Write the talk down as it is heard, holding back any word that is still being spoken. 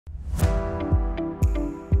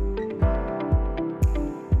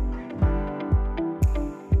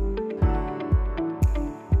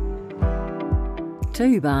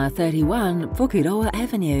2 bar 31 Pukeora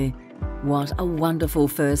Avenue. What a wonderful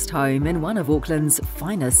first home in one of Auckland's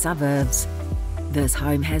finest suburbs. This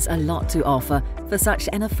home has a lot to offer for such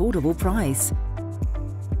an affordable price.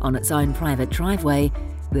 On its own private driveway,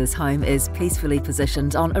 this home is peacefully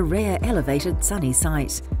positioned on a rare elevated sunny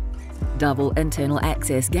site. Double internal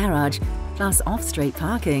access garage plus off-street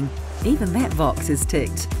parking, even that box is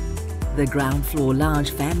ticked. The ground floor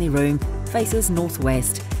large family room faces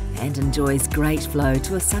northwest and enjoys great flow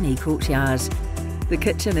to a sunny courtyard. The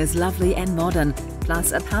kitchen is lovely and modern,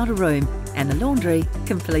 plus a powder room and a laundry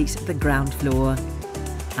complete the ground floor.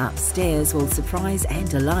 Upstairs will surprise and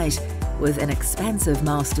delight with an expansive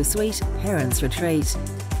master suite parents' retreat.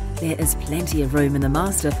 There is plenty of room in the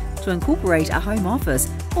master to incorporate a home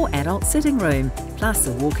office or adult sitting room, plus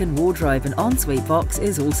a walk-in wardrobe and ensuite box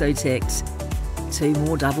is also ticked. 2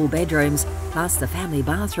 more double bedrooms plus the family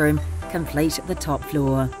bathroom complete the top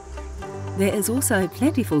floor. There is also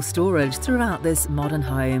plentiful storage throughout this modern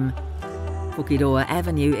home. Pukeora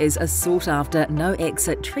Avenue is a sought-after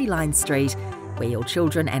no-exit tree-lined street where your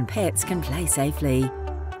children and pets can play safely.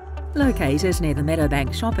 Located near the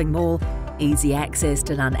Meadowbank shopping mall, easy access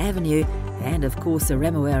to Lunn Avenue and of course the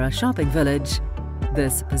Remuera Shopping Village.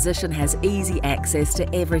 This position has easy access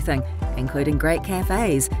to everything, including great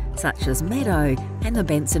cafes such as Meadow and the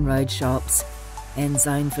Benson Road shops. And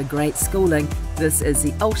zoned for great schooling, this is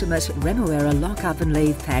the ultimate Remuera lock-up and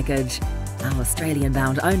leave package. Our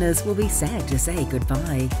Australian-bound owners will be sad to say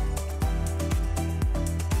goodbye.